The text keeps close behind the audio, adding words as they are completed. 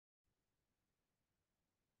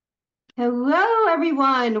Hello,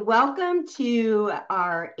 everyone. Welcome to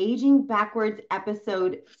our Aging Backwards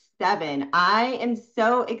episode 7. I am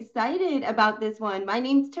so excited about this one. My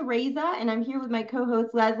name's Teresa, and I'm here with my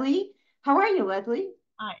co-host Leslie. How are you, Leslie?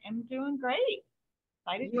 I am doing great.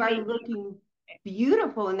 Excited You to are be looking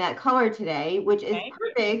beautiful in that color today, which here. is Thank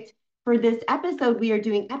you. perfect for this episode. We are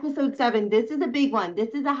doing episode 7. This is a big one.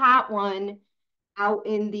 This is a hot one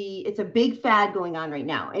it's a big fad going on right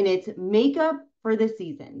now, and it's makeup for the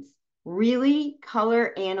seasons. Really,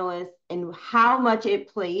 color analysts and how much it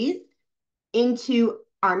plays into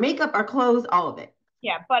our makeup, our clothes, all of it.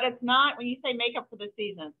 Yeah, but it's not when you say makeup for the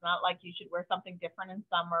season, it's not like you should wear something different in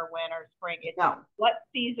summer, winter, spring. It's No. what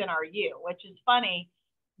season are you? Which is funny.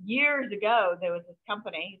 Years ago, there was this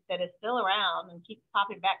company that is still around and keeps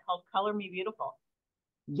popping back called Color Me Beautiful.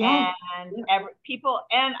 Yes. And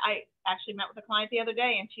I actually met with a client the other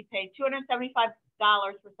day, and she paid $275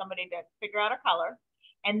 for somebody to figure out her color,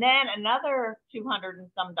 and then another 200 and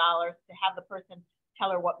some dollars to have the person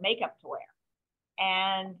tell her what makeup to wear.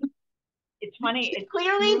 And it's funny. She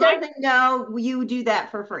clearly doesn't know you do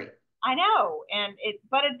that for free. I know,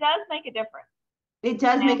 but it does make a difference. It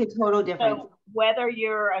does make And a total difference. so whether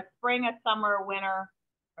you're a spring, a summer, winter,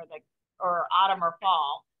 or autumn or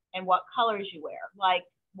fall, and what colors you wear, like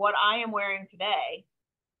what I am wearing today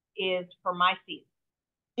is for my season.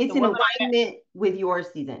 It's The in woman I met, alignment with your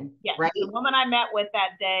season, yes, right? the woman I met with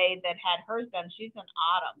that day that had hers done, she's in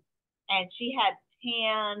autumn, and she had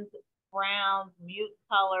tans, browns, mute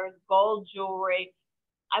colors, gold jewelry.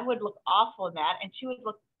 I would look awful in that, and she would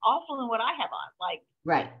look awful in what I have on. Like,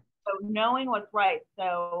 Right. so knowing what's right.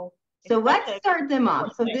 So it's So such let's a start them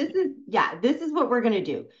off. important So thing. this is what we're going to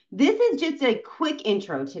do. This is just a quick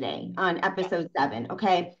intro today on Yeah. episode 7.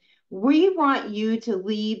 Okay. We want you to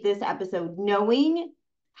leave this episode knowing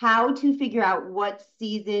how to figure out what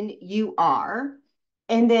season you are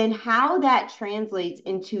and then how that translates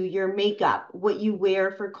into your makeup, what you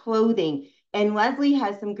wear for clothing. And Leslie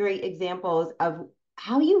has some great examples of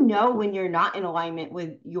how you know when you're not in alignment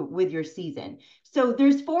with your season. So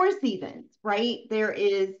there's 4 seasons, right? There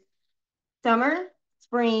is summer,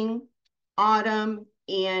 spring, autumn,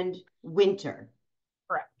 and winter.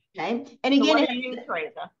 Correct. Okay. And So again, what are you,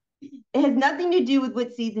 Teresa? it has nothing to do with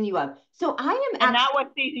what season you have. So I am And not actually,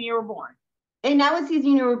 what season you were born. and now what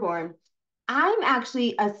season you were born. I'm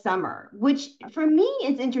actually a summer, which for me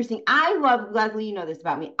is interesting. I love, Leslie, you know this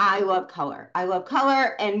about me. I love color. I love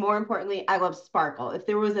color. And more importantly, I love sparkle. If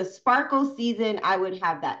there was a sparkle season, I would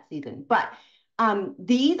have that season. But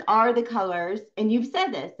these are the colors, and you've said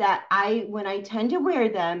this, that when I tend to wear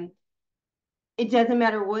them, it doesn't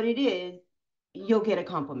matter what it is, you'll get a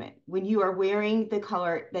compliment when you are wearing the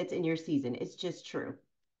color that's in your season. It's just true.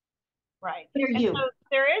 Right. What are And so you?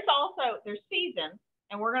 there's season,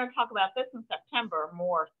 and we're going to talk about this in September,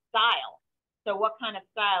 more style. So what kind of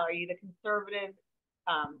style? Are you the conservative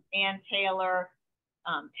Ann Taylor,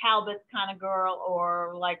 Talbot kind of girl,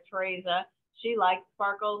 or like Teresa, she likes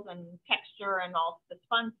sparkles and texture and all this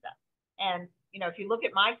fun stuff. And, if you look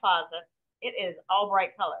at my closet, it is all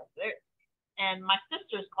bright colors. And my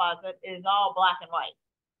sister's closet is all black and white.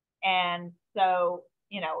 And so,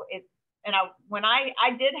 it's, and when I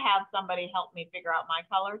did have somebody help me figure out my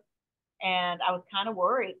colors, and I was kind of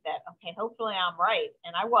worried that, okay, hopefully I'm right.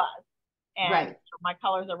 And I was. And Right. my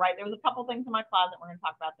colors are right. There was a couple things in my closet. We're going to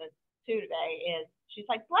talk about this too today. Is she's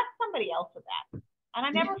like, bless somebody else with that. And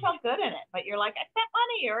I never felt good in it. But you're like, I spent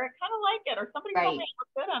money, or I kind of like it, or somebody told me Right. I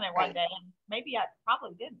looked good on it one Right. day. And maybe I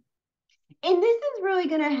probably didn't. And this is really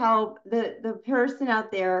going to help the person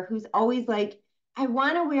out there who's always like, I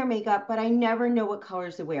want to wear makeup, but I never know what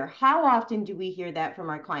colors to wear. How often do we hear that from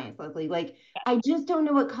our clients, Leslie? Like, Yeah. I just don't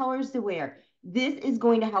know what colors to wear. This is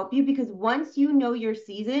going to help you because once you know your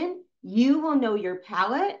season, you will know your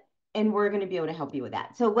palette, and we're going to be able to help you with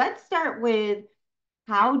that. So let's start with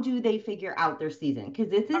how do they figure out their season? Because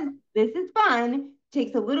this is fun.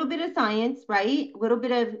 Takes a little bit of science, right? A little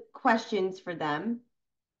bit of questions for them.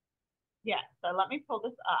 Yeah, so let me pull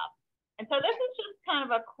this up. And so this is just kind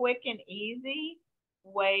of a quick and easy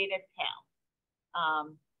way to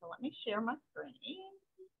tell. So let me share my screen.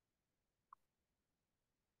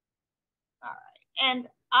 All right. And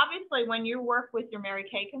obviously, when you work with your Mary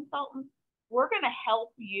Kay consultant, we're going to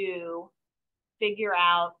help you figure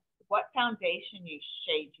out what foundation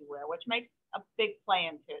shade you wear, which makes a big play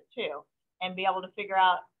into it too, and be able to figure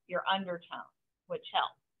out your undertone, which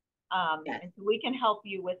helps. Yes. And so we can help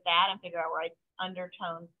you with that and figure out right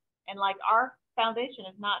undertones. And like our foundation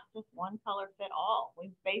is not just one color fit all.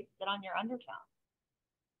 We based it on your undertone.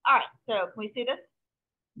 All right. So can we see this?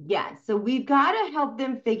 Yes. So we've got to help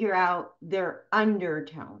them figure out their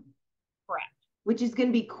undertone. Correct. which is going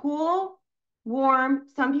to be cool, warm.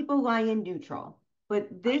 Some people lie in neutral, but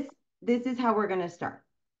this is how we're going to start.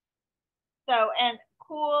 So, and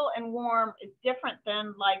cool and warm is different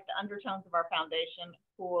than like the undertones of our foundation,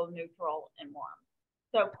 cool, neutral, and warm.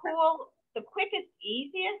 So cool, the quickest,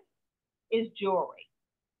 easiest is jewelry.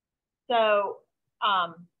 So,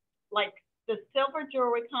 like the silver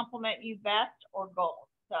jewelry complement you best or gold.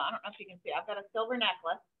 So I don't know if you can see, I've got a silver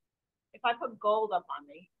necklace. If I put gold up on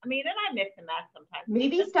me, I mean, and I mix and match sometimes.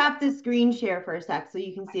 Maybe stop the screen share for a sec so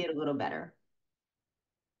you can see it a little better.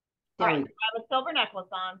 All There right, we so go. I have a silver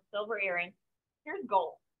necklace on, silver earrings. Here's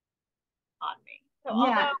gold on me. So Yeah,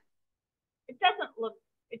 although it doesn't look,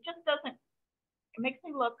 it just doesn't, it makes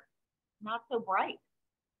me look not so bright.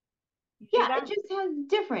 You see yeah, it that? just has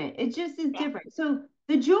different. It just is Yeah. different. So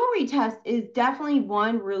the jewelry test is definitely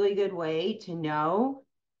one really good way to know.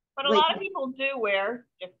 But a Like, lot of people do wear,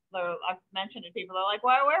 just I've mentioned to people, they're like,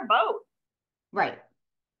 well, I wear both. right.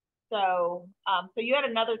 So you had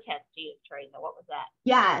another test to use, Teresa. What was that?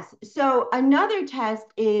 Yes. So another test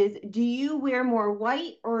is, do you wear more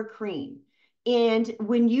white or cream? And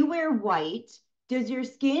when you wear white, does your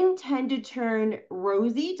skin tend to turn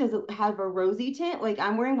rosy? Does it have a rosy tint? Like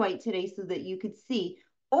I'm wearing white today so that you could see.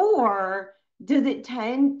 Or does it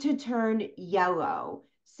tend to turn yellow?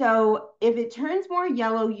 So if it turns more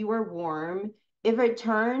yellow, you are warm. If it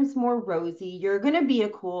turns more rosy, you're going to be a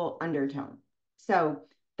cool undertone. So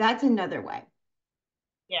that's another way.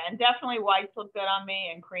 Yeah, and definitely whites look good on me,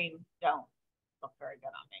 and creams don't look very good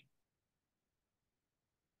on me.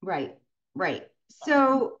 Right, right. So,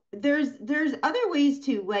 So there's other ways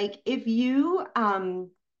too. Like if you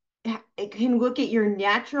can look at your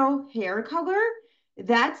natural hair color,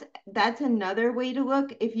 that's another way to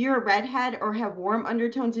look. If you're a redhead or have warm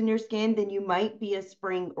undertones in your skin, then you might be a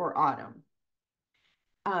spring or autumn.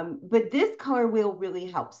 But this color wheel really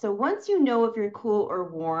helps. So once you know if you're cool or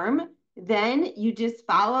warm, then you just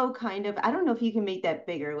follow kind of, I don't know if you can make that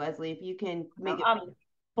bigger, Leslie, if you can make it you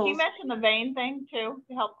full. mentioned the vein thing too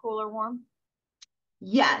to help cool or warm.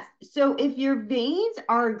 Yes. So if your veins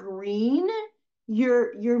are green,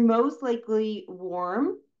 you're most likely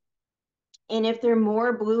warm. And if they're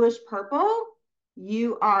more bluish purple,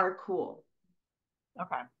 you are cool.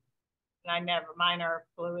 Okay, and I never mine are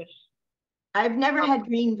bluish. I've never Purple. had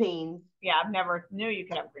green veins. Yeah, I've never knew you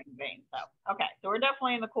could have green veins. So okay, so we're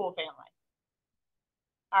definitely in the cool family.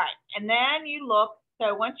 All right, and then you look.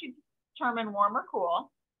 So once you determine warm or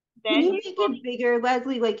cool, Can then you you make look. it bigger,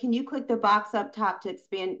 Leslie? Like, can you click the box up top to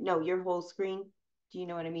expand? No, your whole screen. Do you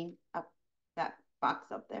know what I mean? Up that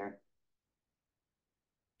box up there.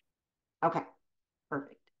 Okay,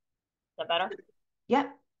 perfect. Is that better?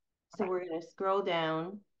 Yep. So Okay. we're gonna scroll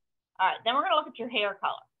down. All right, then we're gonna look at your hair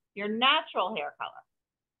color, your natural hair color.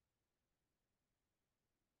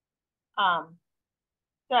 Um,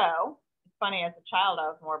 so it's funny, as a child, I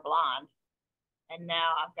was more blonde, and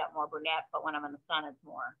now I've got more brunette, but when I'm in the sun, it's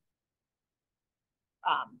more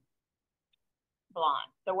um,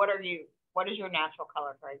 blonde. So what is your natural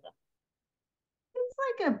color, Teresa? It's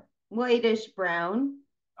like a whitish brown.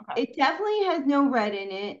 Okay. It definitely has no red in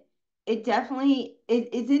it. It definitely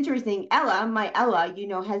it's interesting. Ella, my Ella,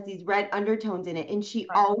 has these red undertones in it, and she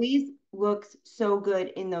Right. always looks so good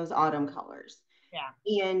in those autumn colors. Yeah.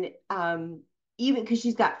 And even because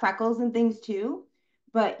she's got freckles and things too.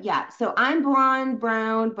 But yeah, so I'm blonde,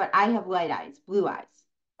 brown, but I have light eyes, blue eyes.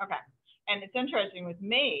 Okay. And it's interesting with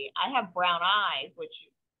me, I have brown eyes, which,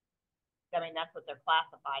 I mean, that's what they're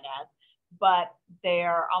classified as, but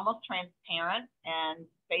they're almost transparent. And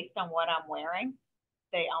based on what I'm wearing,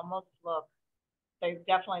 they almost look, they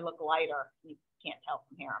definitely look lighter. You can't tell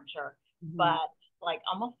from here, I'm sure, Mhm. but like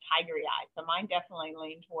almost tigery eyes. So mine definitely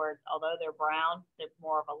lean towards, although they're brown, they're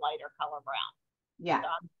more of a lighter color brown. Yeah,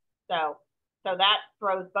 So, so, so that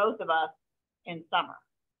throws both of us in summer.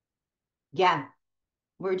 yeah,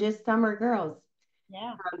 we're just summer girls.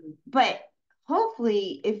 Yeah. But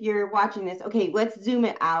hopefully, if you're watching this, okay, let's zoom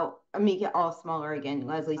it out and make it all smaller again,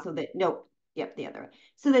 Leslie, so that, nope, yep, the other way,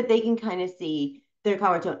 so that they can kind of see their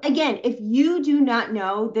color tone. Again, if you do not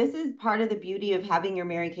know, this is part of the beauty of having your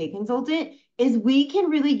Mary Kay consultant is we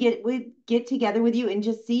can really get together with you and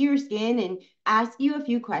just see your skin and ask you a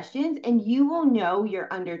few questions and you will know your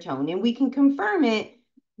undertone and we can confirm it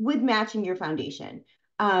with matching your foundation.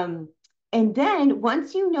 Um, and then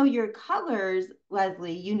once you know your colors,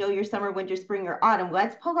 Leslie, you know your summer, winter, spring, or autumn,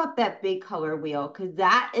 let's pull up that big color wheel because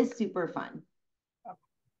that is super fun.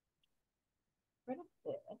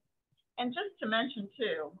 Okay. And just to mention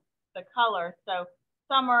too, the colors. So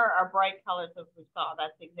summer are bright colors, as we saw.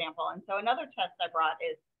 That's the example. And so another test I brought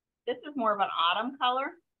is, this is more of an autumn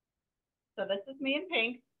color. So this is me in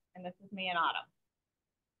pink, and this is me in autumn.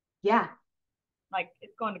 Yeah. Like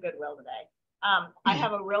it's going to Goodwill today. I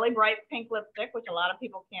have a really bright pink lipstick, which a lot of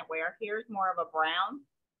people can't wear. Here's more of a brown.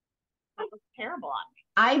 It looks terrible on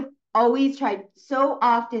I've always tried so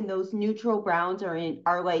often those neutral browns are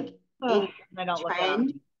like me. Ugh, in they don't look good on trend.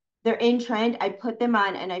 me. They're in trend. I put them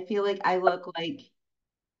on and I feel like I look like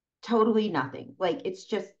totally nothing. Like it's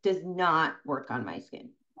just does not work on my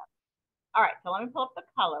skin. All right, so let me pull up the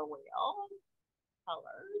color wheel.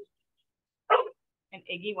 Colors. And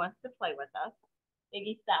Iggy wants to play with us.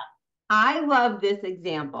 Iggy, stop. I love this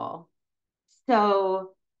example.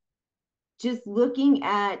 So just looking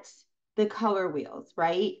at the color wheels,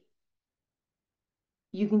 right?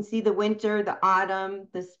 You can see the winter, the autumn,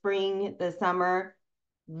 the spring, the summer.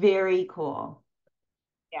 Very cool.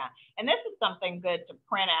 Yeah, and this is something good to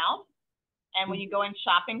print out. And when you go in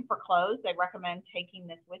shopping for clothes, they recommend taking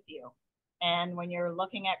this with you. And when you're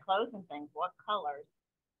looking at clothes and things, what colors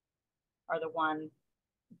are the ones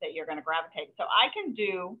that you're going to gravitate? So I can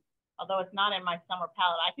do, although it's not in my summer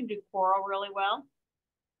palette, I can do coral really well,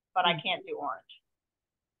 but I can't do orange.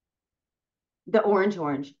 The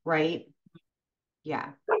orange, right?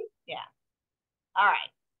 Yeah. Yeah. All right.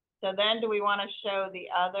 So then do we want to show the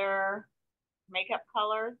other makeup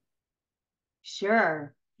colors?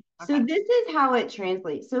 Sure. So Okay. this is how it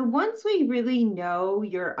translates. So once we really know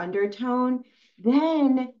your undertone,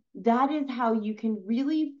 then that is how you can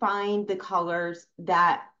really find the colors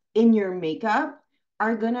that in your makeup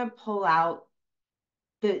are going to pull out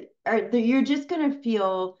you're just going to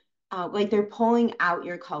feel like they're pulling out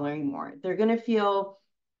your coloring more. They're going to feel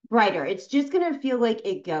brighter. It's just going to feel like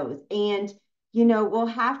it goes. And, we'll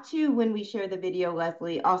have to, when we share the video,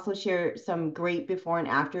 Leslie, also share some great before and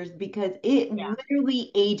afters because it Yeah. literally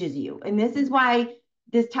ages you. And this is why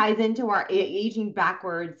this ties into our aging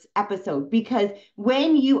backwards episode because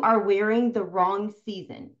when you are wearing the wrong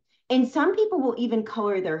season, and some people will even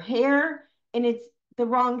color their hair and it's the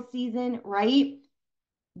wrong season, right?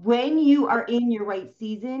 When you are in your right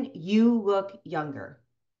season, you look younger.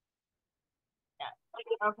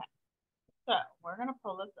 Yeah. Okay. So we're going to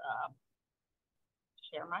pull this up,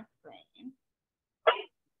 share my screen.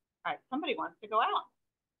 All right. Somebody wants to go out.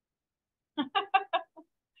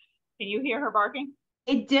 Can you hear her barking?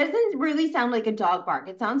 It doesn't really sound like a dog bark.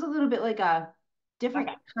 It sounds a little bit like a different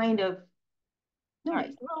Okay. kind of All right.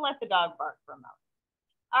 noise. So we'll let the dog bark for a moment.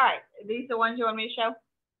 All right. Are these the ones you want me to show?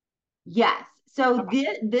 Yes. So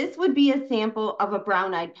Okay. this would be a sample of a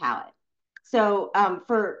brown-eyed palette. So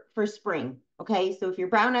for spring, okay? So if you're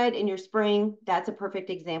brown-eyed in your spring, that's a perfect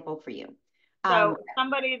example for you. So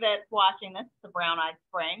somebody that's watching this, the brown eyed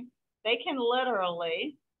spring, they can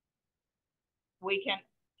literally, we can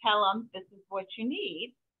tell them this is what you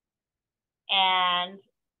need, and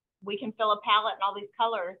we can fill a palette and all these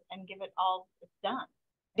colors and give it all. It's done.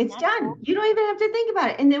 Isn't It's that done. cool? You don't even have to think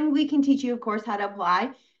about it. And then we can teach you, of course, how to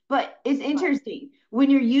apply. But it's Right. interesting. When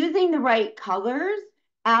you're using the right colors,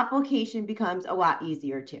 application becomes a lot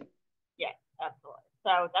easier too. Yes, absolutely.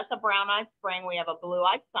 So that's a brown eyed spring. We have a blue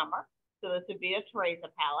eyed summer. So this would be a Teresa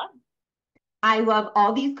palette. I love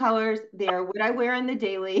all these colors. They're what I wear on the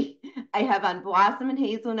daily. I have on Blossom and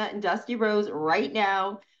Hazelnut and Dusty Rose right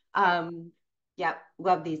now. Yep,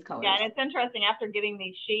 love these Yeah, colors. and it's interesting. After getting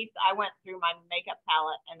these sheets, I went through my makeup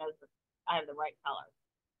palette and those I have the right colors.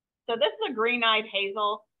 So this is a green eyed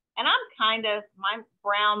hazel, and I'm kind of my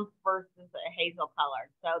brown versus a hazel color.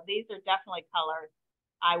 So these are definitely colors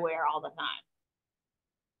I wear all the time.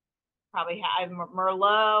 Probably have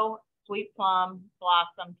Merlot, Sweet Plum,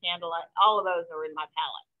 Blossom, Candlelight. All of those are in my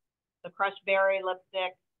palette. The Crushed Berry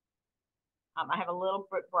lipstick. I have a little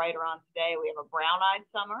bit brighter on today. We have a brown eyed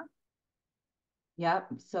summer.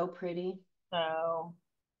 Yep, so pretty. So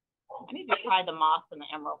I need to try the moss and the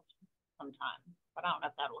emerald sometime, but I don't know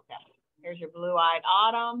if that'll look at it. Here's your blue eyed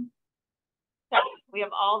autumn. So we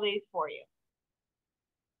have all these for you.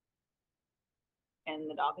 And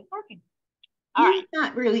the dog is barking. All He's right.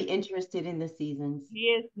 not really interested in the seasons. He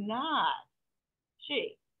is not.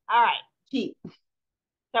 She. All right. Cheap.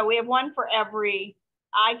 So we have one for every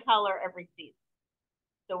eye color every season.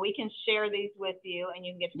 So we can share these with you and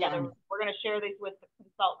you can get together. Yes, We're going to share these with the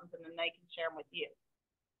consultants and then they can share them with you.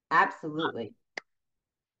 absolutely.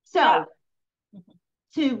 So, So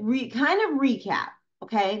to kind of recap,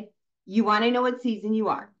 okay, you want to know what season you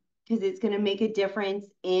are because it's going to make a difference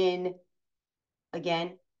in,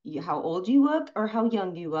 again, how old you look or how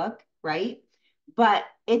young you look, right? But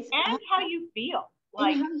it's and how you feel. and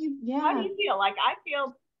Like, how do yeah, you feel? Like, I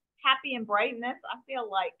feel happy and bright in this. I feel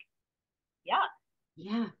like, yeah,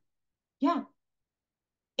 yeah, yeah.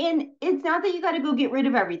 And it's not that you got to go get rid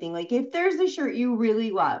of everything. Like if there's a shirt you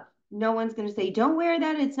really love, no one's going to say, don't wear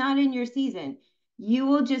that. It's not in your season. you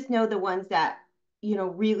will just know the ones that,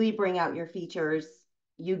 really bring out your features.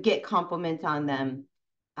 You get compliments on them.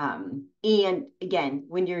 And again,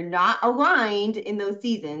 when you're not aligned in those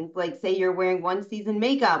seasons, like say you're wearing one season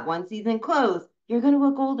makeup, one season clothes, you're going to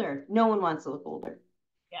look older. No one wants to look older.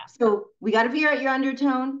 Yeah. So we got to figure out your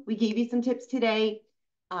undertone. We gave you some tips today.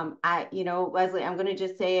 Leslie, I'm going to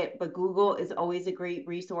just say it, but Google is always a great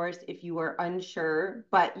resource if you are unsure,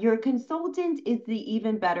 but your consultant is the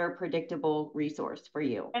even better predictable resource for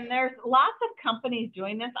you. And there's lots of companies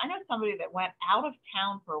doing this. I know somebody that went out of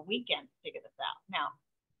town for a weekend to figure this out. Now,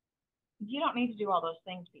 you don't need to do all those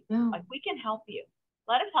things, people. No. Like, we can help you.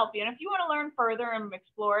 Let us help you. And if you want to learn further and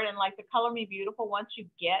explore it, and like the Color Me Beautiful, once you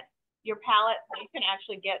get your palette, you can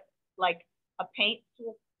actually get like a paint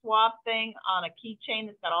swab thing on a keychain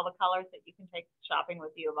that's got all the colors that you can take shopping with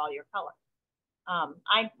you of all your colors.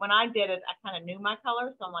 When I did it, I kind of knew my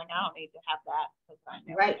colors, so I'm like, I don't need to have that because I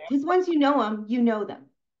know. Right, because once you know them,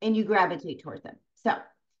 and you gravitate towards them. So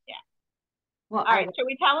yeah. Well, all right. Should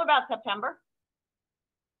we tell them about September?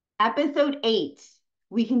 Episode 8,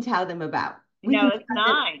 we can tell them about. No, it's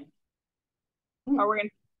 9. Or we're gonna.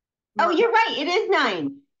 Oh, you're right. It is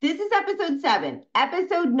 9. This is episode 7.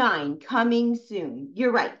 Episode 9 coming soon.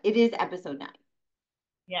 You're right. It is episode 9.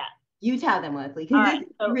 Yeah. You tell them, Leslie, because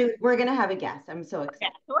we're gonna have a guest. I'm so excited. Yeah,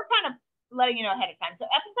 so we're kind of letting you know ahead of time. So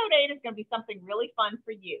episode 8 is going to be something really fun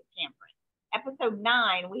for you, Cameron. Episode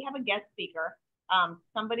 9, we have a guest speaker,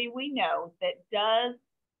 somebody we know that does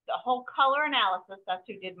the whole color analysis. That's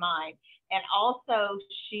who did mine, and also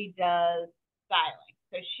she does styling.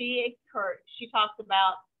 So she talks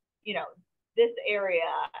about, this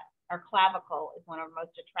area, our clavicle is one of the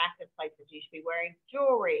most attractive places. You should be wearing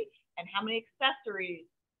jewelry, and how many accessories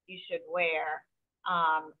you should wear.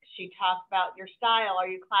 She talks about your style.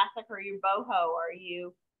 Are you classic? Or are you boho? Or are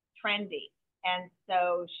you trendy? And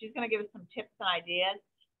so she's going to give us some tips and ideas.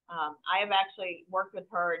 I have actually worked with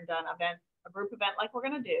her and done events, a group event like we're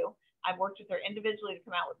going to do. I've worked with her individually to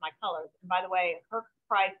come out with my colors. And by the way, her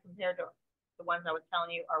price compared to the ones I was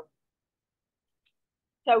telling you are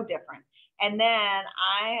so different. And then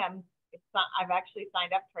I've actually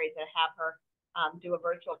signed up Tracy to have her do a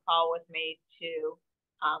virtual call with me to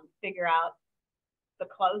figure out the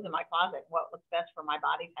clothes in my closet, what looks best for my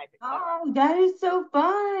body type, etc. Oh, that is so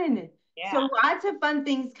fun. Yeah. So lots of fun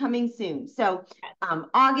things coming soon. So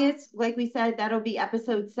August, like we said, that'll be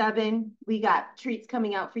episode 7. We got treats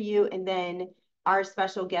coming out for you. And then our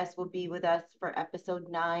special guest will be with us for episode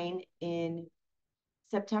 9 in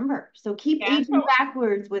September. So keep aging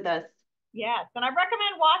backwards with us. Yes. And I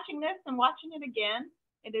recommend watching this and watching it again.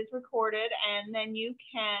 It is recorded. And then you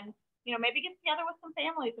can, maybe get together with some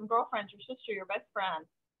family, some girlfriends, your sister, your best friend,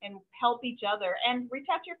 and help each other. And reach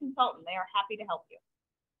out to your consultant. They are happy to help you.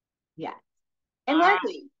 Yes. And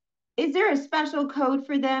Leslie, is there a special code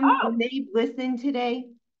for them when they listen today?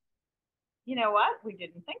 You know what? We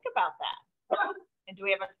didn't think about that. And do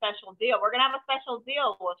we have a special deal? We're going to have a special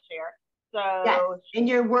deal we'll share. So yes. And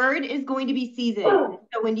your word is going to be season.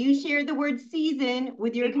 So when you share the word season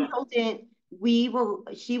with your consultant,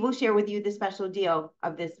 she will share with you the special deal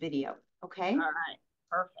of this video. Okay. All right.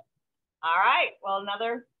 Perfect. All right. Well,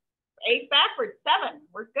 another 8 backwards, 7.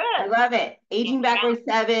 We're good. I love it. Aging backwards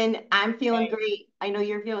 7. I'm feeling great. I know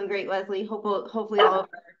you're feeling great, Leslie. Hopefully all of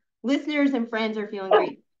our listeners and friends are feeling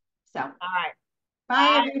great. So all right.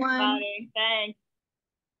 Bye everyone. Everybody. Thanks.